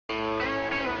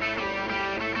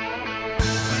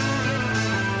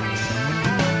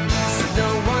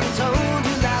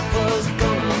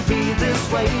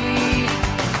away.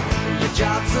 Your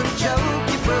job's a joke,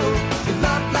 you broke, your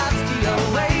love life's the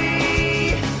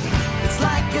away. It's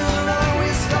like you're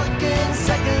always stuck in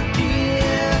second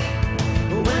gear,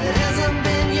 when it hasn't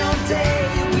been your day,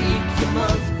 your week, your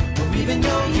month, or even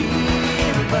your year.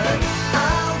 But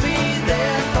I'll be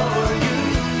there for you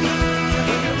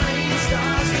when the rain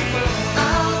starts to fall.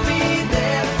 I'll be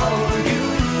there for you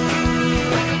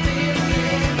when the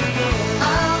feeling goes.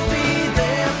 I'll be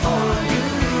there for you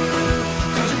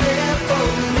 'cause you're there for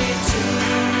me too.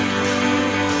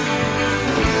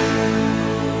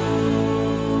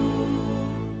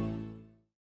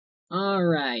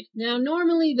 Alright, now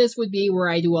normally this would be where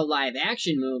I do a live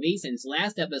action movie, since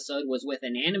last episode was with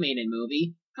an animated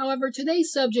movie. However,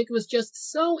 today's subject was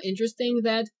just so interesting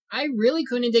that I really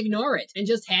couldn't ignore it, and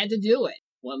just had to do it.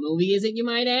 What movie is it, you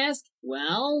might ask?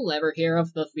 Well, ever hear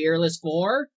of The Fearless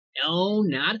Four? No,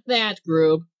 not that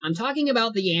group. I'm talking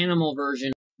about the animal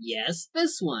version. Yes,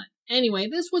 this one. Anyway,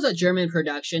 this was a German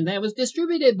production that was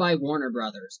distributed by Warner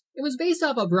Brothers. It was based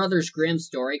off a Brothers Grimm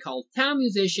story called Town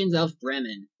Musicians of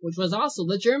Bremen, which was also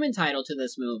the German title to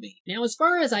this movie. Now, as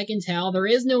far as I can tell, there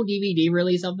is no DVD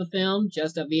release of the film,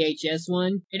 just a VHS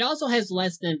one. It also has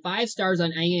less than 5 stars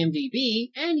on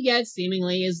IMDb, and yet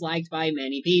seemingly is liked by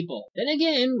many people. Then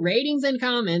again, ratings and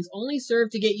comments only serve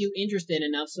to get you interested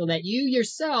enough so that you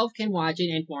yourself can watch it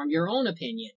and form your own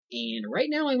opinion. And right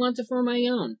now I want to form my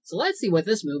own. So let's see what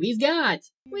this movie's got.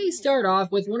 We start off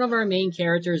with one of our main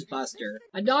characters, Buster,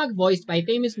 a dog voiced by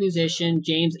famous musician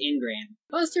James Ingram.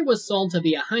 Buster was sold to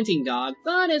be a hunting dog,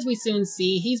 but as we soon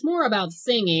see, he's more about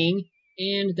singing,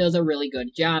 and does a really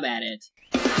good job at it.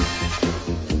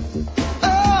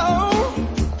 Oh,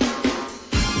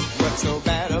 what's so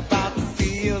bad about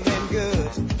feeling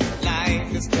good?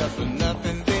 Life is tough for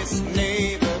nothing, this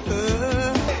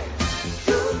neighborhood.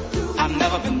 I've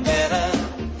never been better.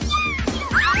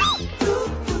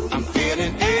 I'm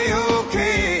feeling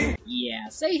A-okay. Yeah,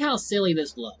 say how silly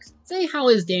this looks. Say how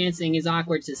his dancing is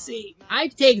awkward to see.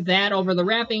 I'd take that over the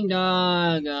rapping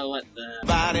dog, what the...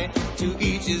 Body to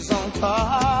each his own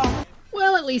car.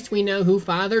 Well, at least we know who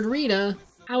fathered Rita.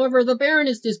 However, the Baron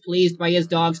is displeased by his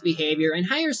dog's behavior and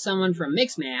hires someone from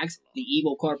Mixmax, the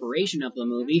evil corporation of the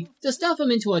movie, to stuff him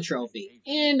into a trophy.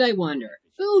 And I wonder,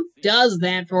 who does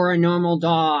that for a normal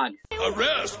dog? A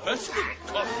rare specimen.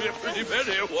 Cost me a pretty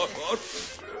penny, what?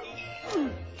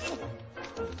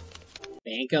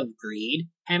 Bank of Greed?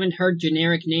 Haven't heard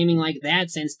generic naming like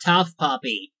that since Tough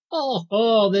Puppy.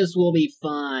 Oh, this will be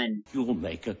fun. You'll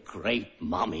make a great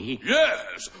mummy.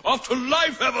 Yes, off to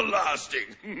life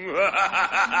everlasting.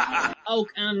 Oh,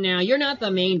 come now, you're not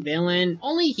the main villain.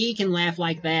 Only he can laugh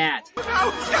like that.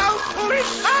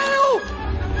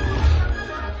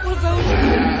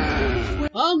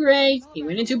 Oh great, he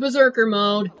went into berserker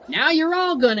mode. Now you're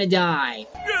all gonna die.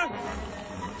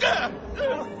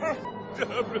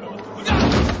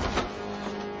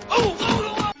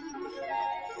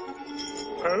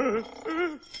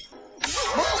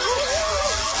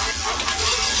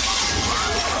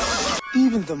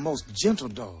 Even the most gentle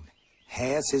dog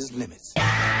has his limits.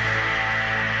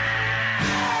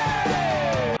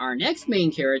 Our next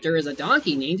main character is a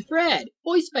donkey named Fred,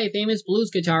 voiced by famous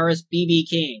blues guitarist B.B.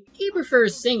 King. He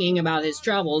prefers singing about his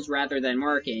troubles rather than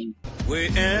working. We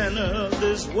enter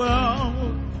this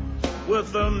world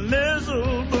with a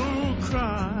miserable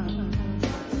cry.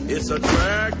 It's a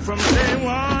drag from day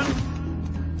one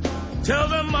till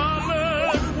the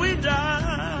moment we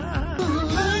die.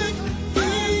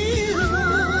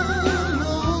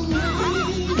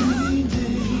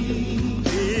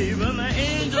 Even the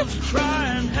angels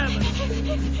cry in heaven.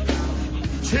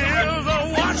 Tears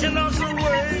are washing us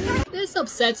away. This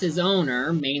upsets his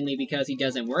owner, mainly because he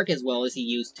doesn't work as well as he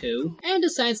used to, and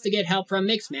decides to get help from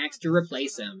Mixmax to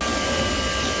replace him.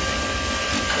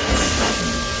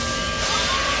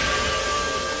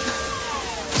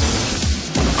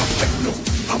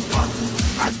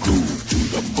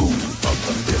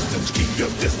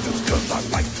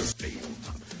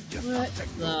 What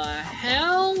the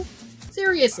hell?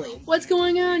 Seriously, what's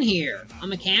going on here? A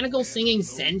mechanical singing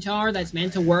centaur that's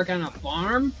meant to work on a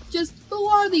farm? Just who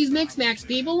are these Mixmax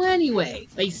people anyway?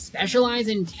 They specialize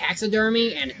in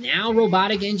taxidermy and now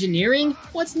robotic engineering?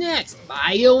 What's next?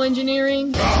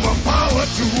 Bioengineering?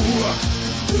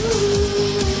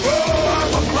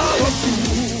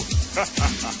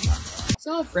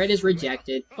 So Fred is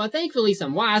rejected, but thankfully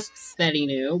some wasps that he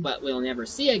knew, but will never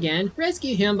see again,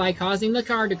 rescue him by causing the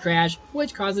car to crash,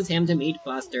 which causes him to meet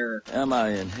Buster. Am I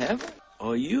in heaven?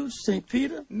 Are you St.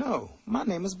 Peter? No, my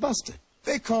name is Buster.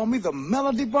 They call me the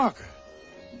Melody Barker.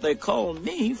 They call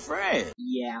me Fred.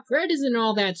 Yeah, Fred isn't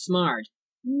all that smart.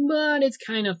 but it's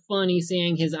kind of funny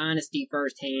seeing his honesty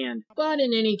firsthand. But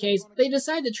in any case, they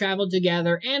decide to travel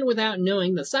together, and without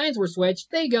knowing the signs were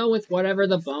switched, they go with whatever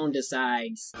the bone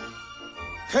decides.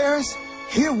 Paris,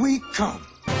 here we come.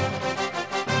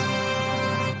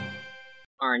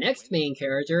 Our next main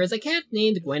character is a cat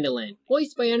named Gwendolyn,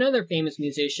 voiced by another famous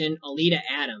musician, Alita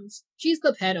Adams. She's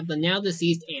the pet of the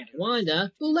now-deceased Aunt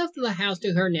Wanda, who left the house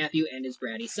to her nephew and his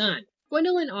bratty son.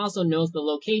 Gwendolyn also knows the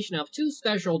location of 2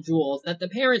 special jewels that the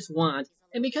parents want,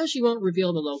 and because she won't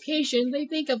reveal the location, they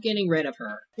think of getting rid of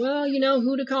her. Well, you know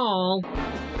who to call.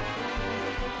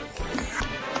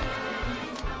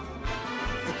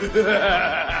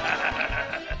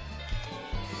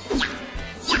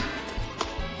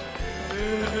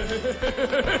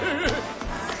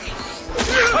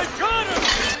 I got him!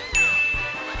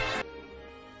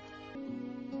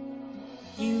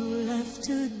 You left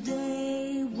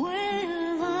today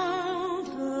without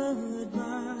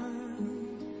goodbye.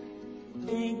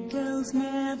 Big girls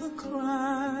never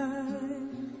cry.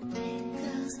 Big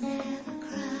girls never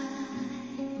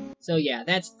cry. So yeah,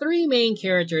 that's 3 main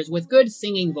characters with good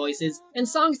singing voices, and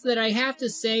songs that I have to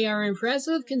say are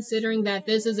impressive considering that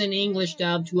this is an English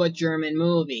dub to a German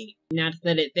movie. Not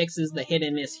that it fixes the hit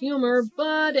and miss humor,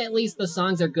 but at least the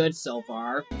songs are good so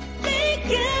far. Big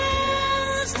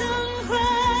girls don't cry.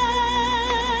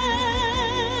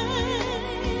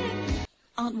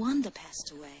 Aunt Wanda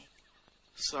passed away.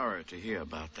 Sorry to hear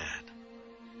about that.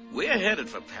 We're headed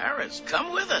for Paris.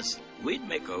 Come with us. We'd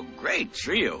make a great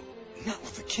trio. Not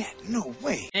with a cat, no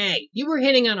way. Hey, you were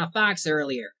hitting on a fox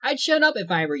earlier. I'd shut up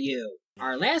if I were you.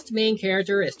 Our last main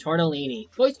character is Tortellini,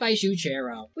 voiced by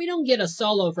Shuichiro. We don't get a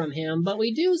solo from him, but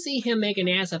we do see him make an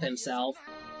ass of himself.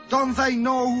 Don't they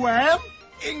know who I am?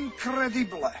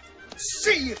 Incredible.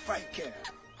 See if I can.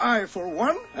 I, for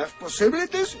one, have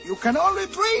possibilities you can only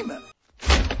dream of.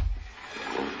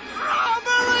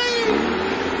 Robbery!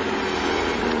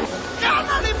 Can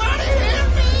anybody hear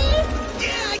me?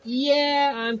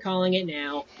 Yeah, I'm calling it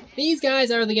now. These guys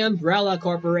are the Umbrella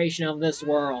Corporation of this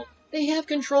world. They have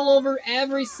control over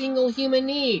every single human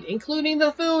need, including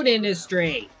the food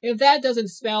industry. If that doesn't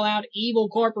spell out evil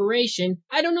corporation,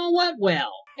 I don't know what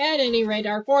will. At any rate,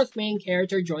 our 4th main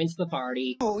character joins the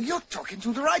party. Oh, you're talking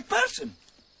to the right person.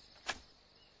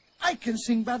 I can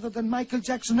sing better than Michael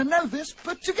Jackson and Elvis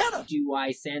put together. Do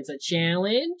I sense a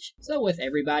challenge? So with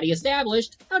everybody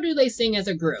established, how do they sing as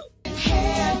a group?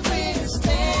 We're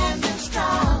standing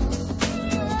strong.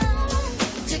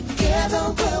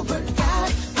 Together we'll work out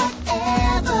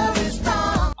whatever is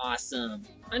wrong. Awesome.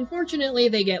 Unfortunately,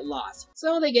 they get lost,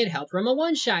 so they get help from a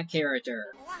one-shot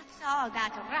character. What's all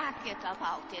that racket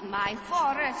about in my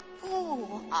forest?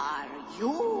 Who are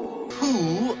you?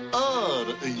 Who are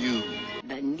you?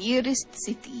 The nearest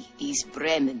city is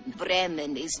Bremen.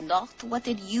 Bremen is not what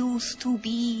it used to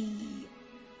be.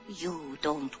 You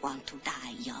don't want to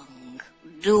die young,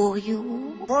 do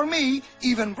you? For me,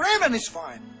 even Bremen is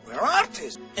fine. We're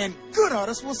artists, and good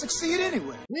artists will succeed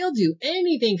anywhere. We'll do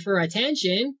anything for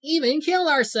attention, even kill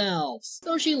ourselves.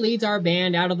 So she leads our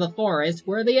band out of the forest,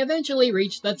 where they eventually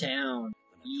reach the town.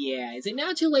 Yeah, is it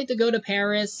now too late to go to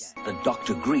Paris? The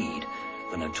Dr. Greed,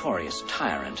 the notorious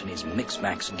tyrant and his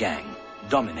Mix-Max gang,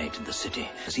 dominated the city,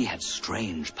 as he had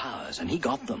strange powers, and he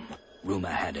got them, rumor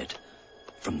had it,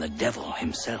 from the devil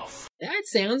himself. That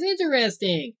sounds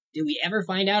interesting. Do we ever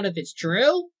find out if it's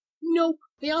true? Nope.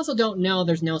 They also don't know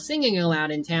there's no singing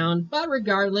allowed in town, but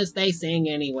regardless, they sing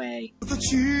anyway. The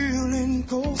chill and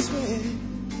cold sweat,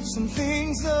 some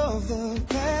things of the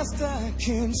past I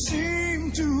can't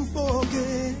seem to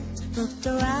forget. Looked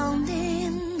around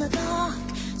in the dark,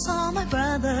 saw my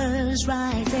brothers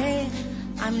right there.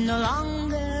 I'm no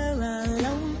longer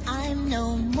alone, I'm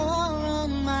no more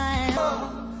on my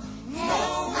own.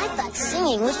 I thought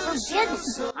singing was forbidden.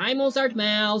 Bye, Mozart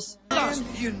Mouse. Bye,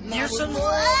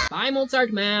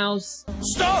 Mozart Mouse.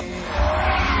 Stop!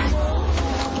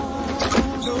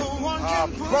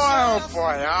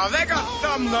 Boy, they got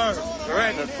some nerve. They're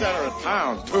in the center of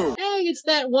town, too. Hey, it's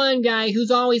that one guy who's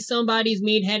always somebody's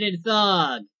meat-headed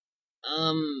thug.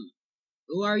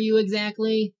 Who are you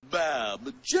exactly?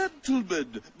 Ma'am,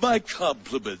 gentlemen, my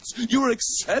compliments. You're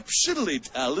exceptionally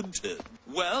talented.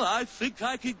 Well, I think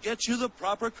I can get you the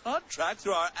proper contract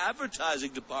through our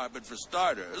advertising department for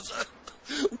starters.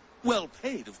 Well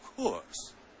paid, of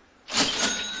course.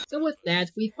 So with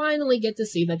that, we finally get to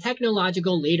see the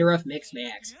technological leader of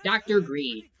Mix-Max, Dr.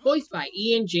 Greed, voiced by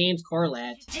Ian James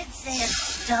Corlett. Did say a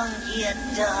donkey, a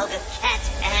dog, a cat,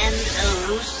 and a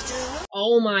rooster?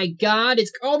 Oh my god,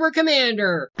 it's Cobra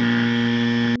Commander!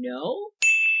 No?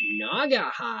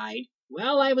 Naga Hide?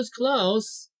 Well, I was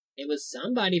close. It was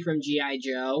somebody from G.I.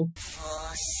 Joe.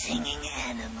 For singing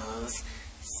animals.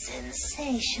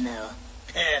 Sensational.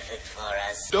 Perfect for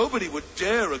us. Nobody would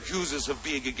dare accuse us of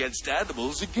being against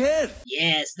animals again.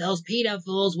 Yes, those PETA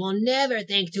fools will never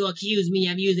think to accuse me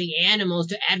of using animals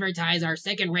to advertise our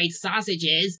second-rate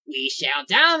sausages. We shall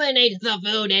dominate the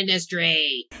food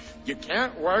industry. You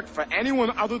can't work for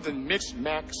anyone other than Mix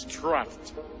Max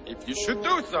Trust. If you should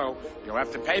do so, you'll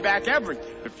have to pay back everything.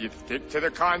 If you stick to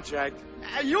the contract,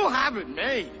 you'll have it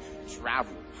made.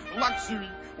 Travel, luxury,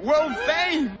 world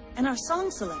fame. And our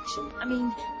song selection, I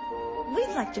mean,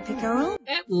 we'd like to pick our own.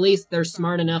 At least they're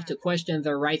smart enough to question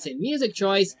their rights in music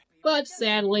choice, but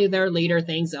sadly their leader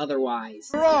thinks otherwise.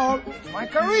 After all, it's my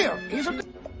career.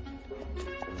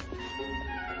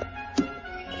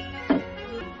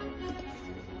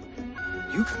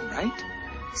 You can write?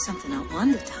 Something I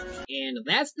wonder, Tommy. And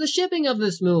that's the shipping of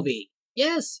this movie.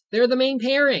 Yes, they're the main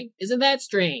pairing. Isn't that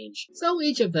strange? So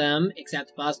each of them,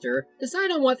 except Buster,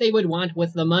 decide on what they would want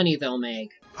with the money they'll make.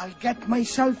 I'll get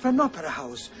myself an opera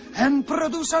house and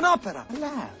produce an opera.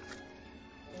 Laugh.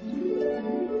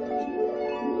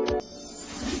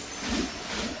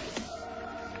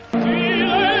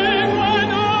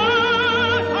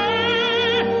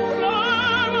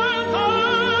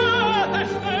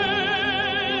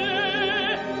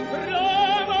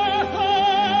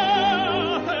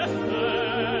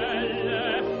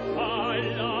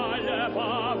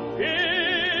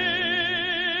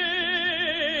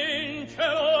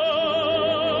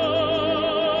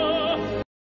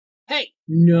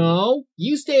 No,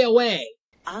 you stay away.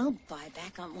 I'll buy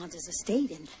back Aunt Wanda's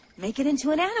estate and make it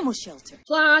into an animal shelter.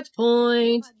 Plot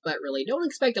point. But really, don't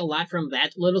expect a lot from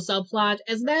that little subplot,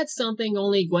 as that's something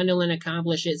only Gwendolyn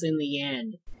accomplishes in the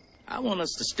end. I want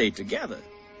us to stay together,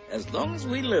 as long as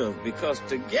we live, because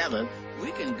together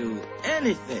we can do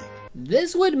anything.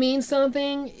 This would mean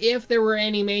something if there were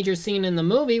any major scene in the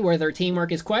movie where their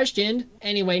teamwork is questioned.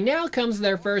 Anyway, now comes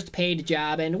their first paid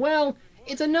job, and well,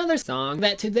 it's another song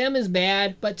that to them is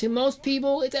bad, but to most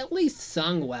people it's at least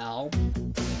sung well.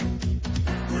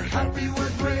 We're happy,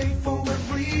 we're grateful, we're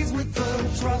pleased with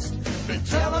the trust. They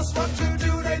tell us what to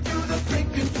do, they do the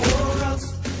thinking for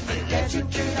us. They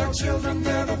educate our children,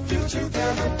 they're the future,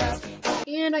 they're the best.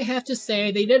 And I have to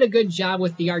say, they did a good job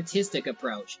with the artistic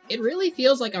approach. It really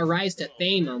feels like a rise to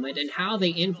fame moment in how they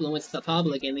influenced the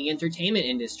public in the entertainment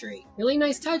industry. Really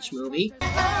nice touch, movie.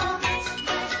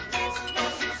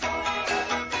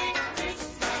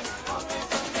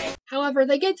 However,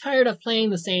 they get tired of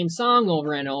playing the same song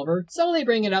over and over, so they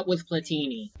bring it up with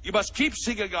Platini. You must keep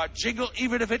singing our jingle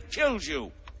even if it kills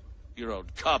you. Your own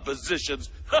compositions.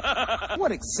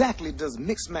 What exactly does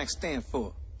Mix Max stand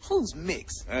for? Who's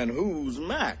Mix? And who's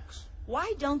Max?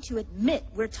 Why don't you admit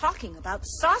we're talking about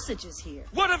sausages here?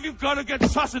 What have you got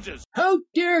against sausages? How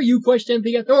dare you question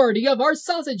the authority of our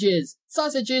sausages?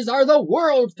 Sausages are the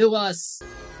world to us!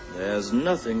 There's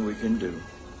nothing we can do.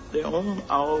 They own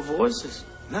our voices.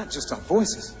 Not just our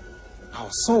voices, our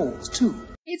souls, too.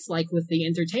 It's like with the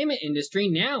entertainment industry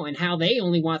now and how they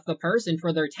only want the person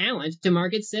for their talent to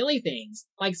market silly things,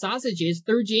 like sausages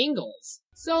through jingles.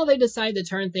 So they decide to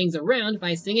turn things around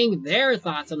by singing their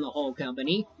thoughts on the whole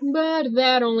company, but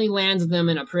that only lands them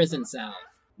in a prison cell.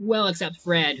 Well, except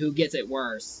Fred, who gets it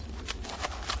worse.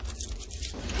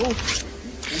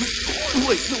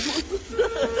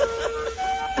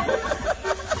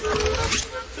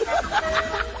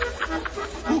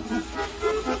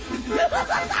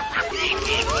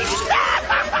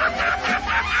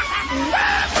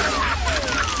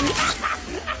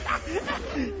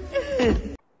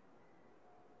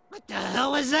 What the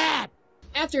hell was that?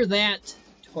 After that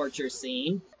torture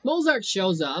scene, Mozart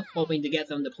shows up, hoping to get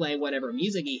them to play whatever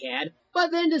music he had,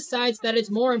 but then decides that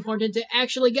it's more important to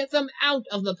actually get them out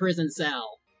of the prison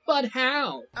cell. But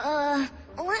how?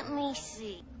 Let me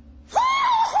see.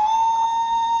 Stop!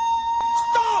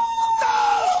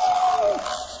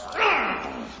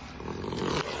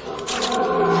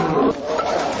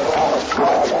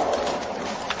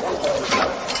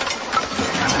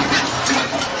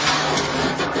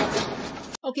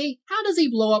 Okay, how does he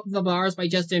blow up the bars by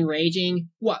just enraging?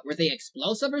 What, were they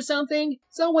explosive or something?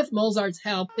 So with Mozart's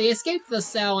help, they escape the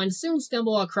cell and soon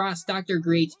stumble across Dr.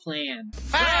 Greed's plan.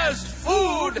 Fast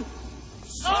food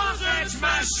sausage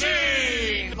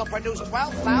machine! Will produce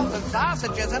 12,000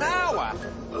 sausages an hour.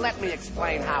 Let me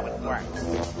explain how it works.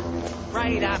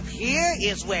 Right up here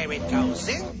is where it goes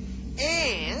in,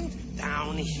 and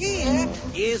down here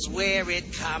is where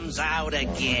it comes out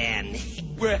again.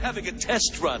 We're having a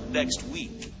test run next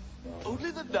week. Only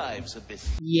the knives are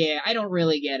missing. Yeah, I don't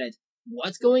really get it.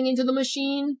 What's going into the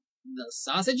machine? The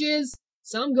sausages?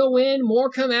 Some go in,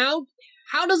 more come out?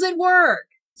 How does it work?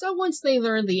 So once they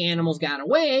learn the animals got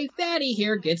away, Fatty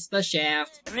here gets the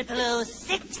shaft.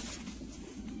 006.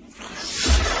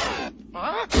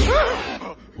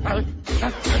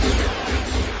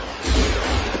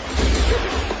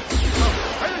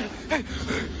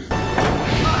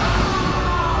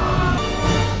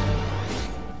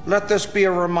 Let this be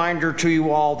a reminder to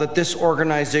you all that this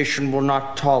organization will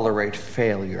not tolerate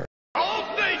failure. All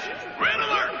stations, red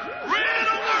alert! Red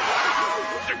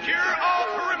alert! Secure all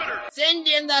perimeter! Send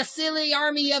in the silly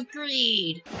army of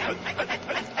greed!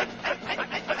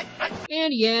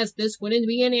 And yes, this wouldn't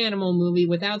be an animal movie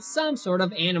without some sort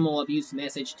of animal abuse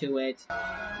message to it.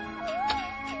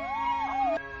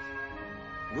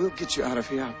 We'll get you out of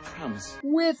here, I promise.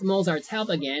 With Mozart's help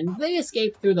again, they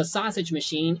escape through the sausage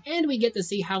machine, and we get to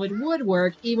see how it would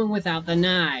work even without the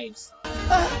knives.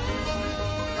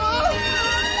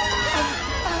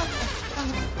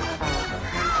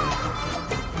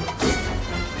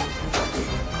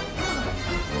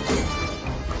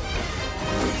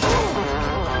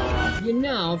 You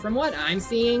know, from what I'm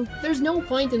seeing, there's no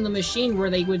point in the machine where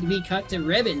they would be cut to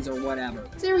ribbons or whatever.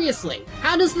 Seriously,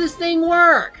 how does this thing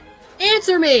work?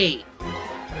 Answer me!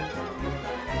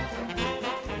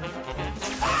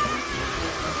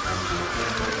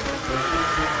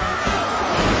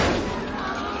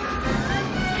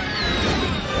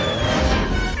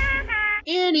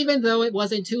 And even though it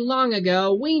wasn't too long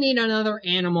ago, we need another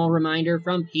animal reminder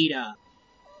from PETA.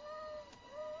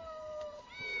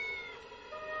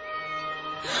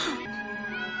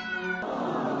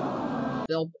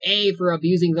 They'll pay for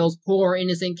abusing those poor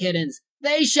innocent kittens.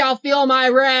 They shall feel my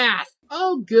wrath!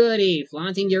 Oh goody,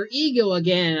 flaunting your ego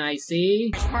again, I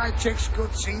see. My chicks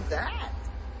could see that.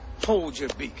 Hold your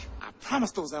beak. I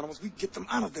promised those animals we'd get them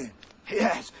out of there.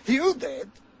 Yes, you did.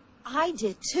 I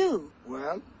did too.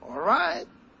 Well, all right.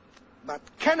 But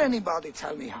can anybody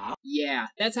tell me how? Yeah,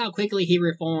 that's how quickly he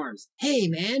reforms. Hey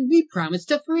man, we promised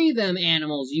to free them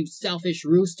animals, you selfish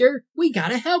rooster. We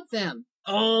gotta help them.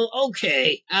 Oh,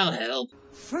 okay, I'll help.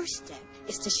 First step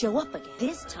is to show up again.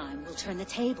 This time we'll turn the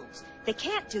tables. They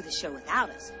can't do the show without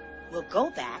us. We'll go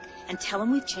back and tell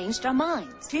them we've changed our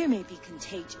minds. Fear may be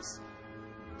contagious,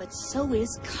 but so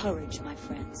is courage, my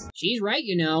friends. She's right,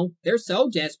 you know. They're so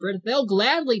desperate, they'll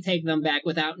gladly take them back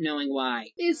without knowing why.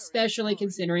 Especially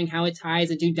considering how it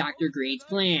ties into Dr. Greed's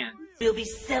plan. We'll be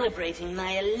celebrating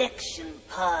my election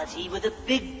party with a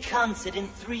big concert in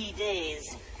 3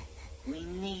 days. We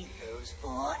need those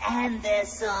four and their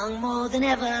song more than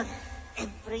ever.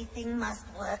 Everything must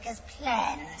work as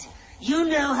planned. You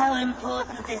know how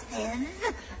important this is.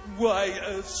 Why,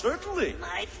 certainly.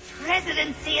 My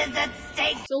presidency is at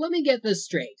stake. So let me get this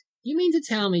straight. You mean to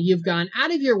tell me you've gone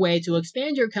out of your way to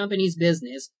expand your company's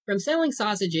business from selling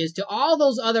sausages to all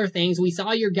those other things we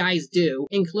saw your guys do,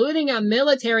 including a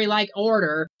military-like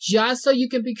order, just so you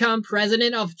can become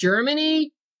president of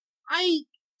Germany? I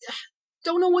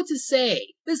don't know what to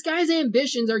say. This guy's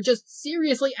ambitions are just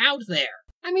seriously out there.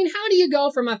 I mean, how do you go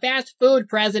from a fast food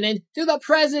president to the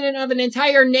president of an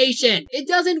entire nation? It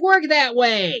doesn't work that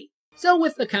way! So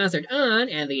with the concert on,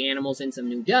 and the animals in some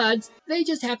new duds, they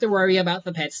just have to worry about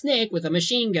the pet snake with a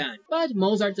machine gun. But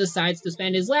Mozart decides to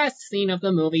spend his last scene of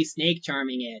the movie snake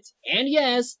charming it. And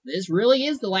yes, this really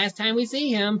is the last time we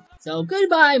see him. So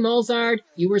goodbye, Mozart.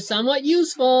 You were somewhat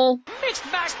useful.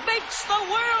 Mixmax makes the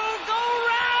world go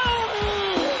round!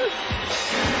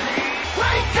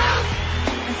 Wake up!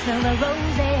 I smell the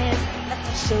roses, let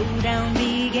the showdown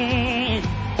begin.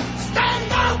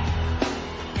 Stand up!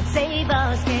 And save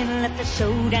our skin, let the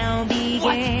showdown begin.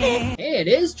 Hey, it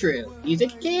is true.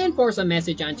 Music can force a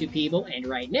message onto people, and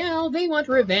right now, they want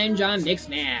revenge on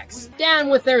Mixmax. Down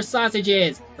with their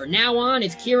sausages! From now on,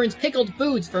 it's Kieran's Pickled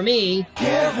Foods for me.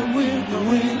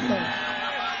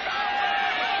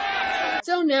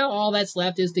 So now all that's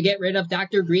left is to get rid of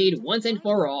Dr. Greed once and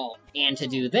for all. And to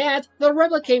do that, they'll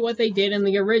replicate what they did in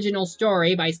the original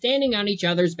story by standing on each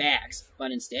other's backs.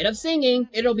 But instead of singing,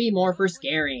 it'll be more for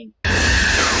scaring.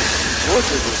 What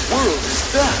in the world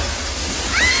is that?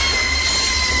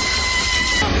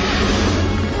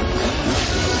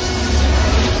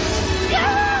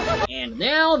 And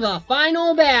now the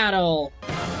final battle!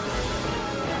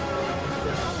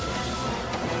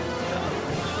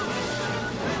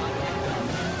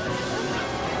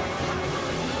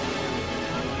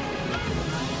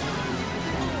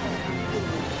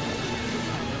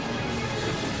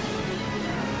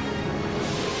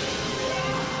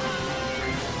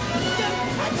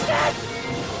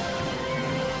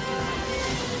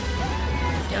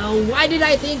 Oh, why did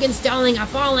I think installing a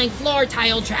falling floor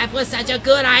tile trap was such a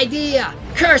good idea?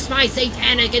 Curse my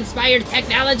satanic-inspired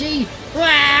technology!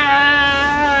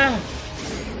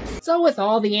 So So with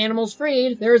all the animals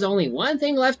freed, there's only one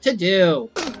thing left to do.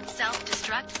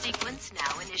 Self-destruct sequence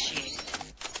now initiated.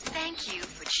 Thank you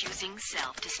for choosing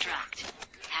self-destruct.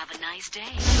 Have a nice day.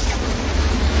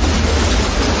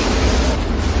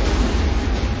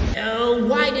 Oh,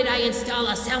 why did I install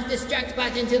a self-destruct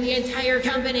button to the entire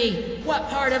company? What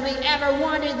part of me ever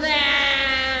wanted that?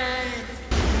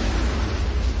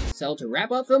 So to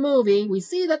wrap up the movie, we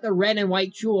see that the red and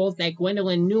white jewels that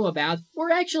Gwendolyn knew about were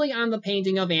actually on the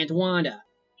painting of Aunt Wanda.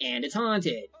 And it's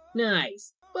haunted.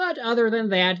 Nice. But other than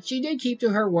that, she did keep to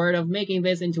her word of making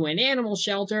this into an animal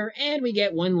shelter, and we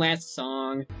get one last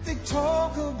song. They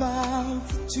talk about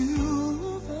the two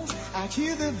of us. I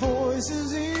hear their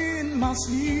voices in my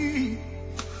sleep.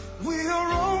 We are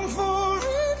wrong for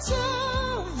each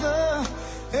other.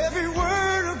 Every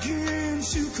word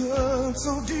against you cuts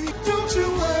so deep. Don't you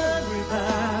worry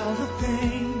about a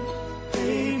thing.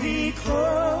 Baby,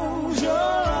 close your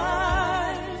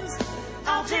eyes.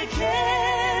 I'll take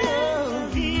care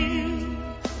of you.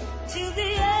 Till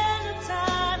the end of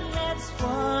time, that's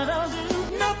what I'll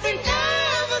do. Nothing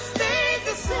ever stays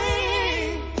the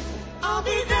same. I'll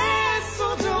be there,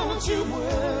 so don't you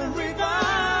worry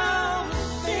about a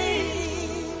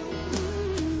thing.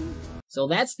 So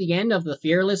that's the end of The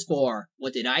Fearless Four.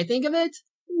 What did I think of it?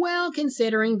 Well,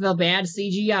 considering the bad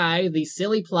CGI, the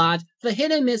silly plot, the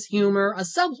hit-and-miss humor, a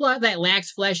subplot that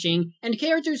lacks fleshing, and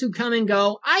characters who come and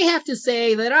go, I have to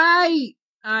say that I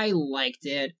liked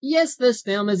it. Yes, this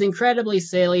film is incredibly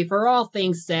silly for all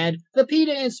things said, the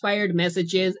PETA-inspired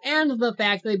messages, and the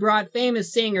fact they brought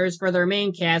famous singers for their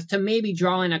main cast to maybe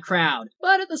draw in a crowd.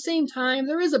 But at the same time,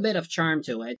 there is a bit of charm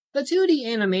to it. The 2D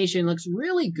animation looks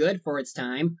really good for its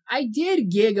time. I did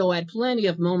giggle at plenty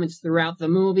of moments throughout the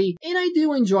movie, and I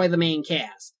do enjoy the main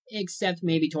cast. Except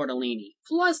maybe Tortellini.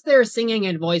 Plus, their singing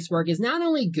and voice work is not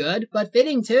only good, but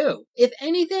fitting too. If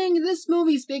anything, this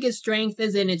movie's biggest strength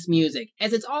is in its music,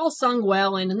 as it's all sung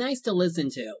well and nice to listen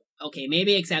to. Okay,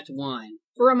 maybe except one.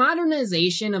 For a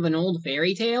modernization of an old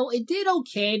fairy tale, it did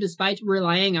okay despite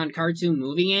relying on cartoon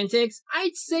movie antics.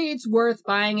 I'd say it's worth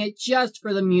buying it just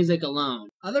for the music alone.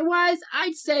 Otherwise,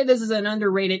 I'd say this is an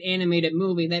underrated animated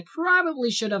movie that probably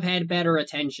should have had better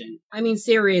attention. I mean,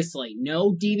 seriously,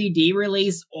 no DVD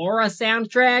release or a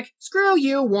soundtrack? Screw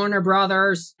you, Warner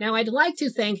Brothers! Now, I'd like to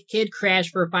thank Kid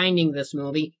Crash for finding this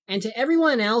movie, and to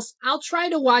everyone else, I'll try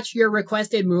to watch your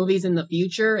requested movies in the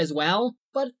future as well.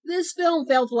 But this film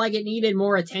felt like it needed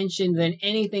more attention than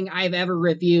anything I've ever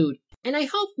reviewed, and I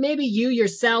hope maybe you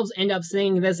yourselves end up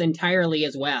seeing this entirely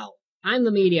as well. I'm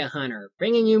the Media Hunter,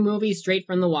 bringing you movies straight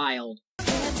from the wild.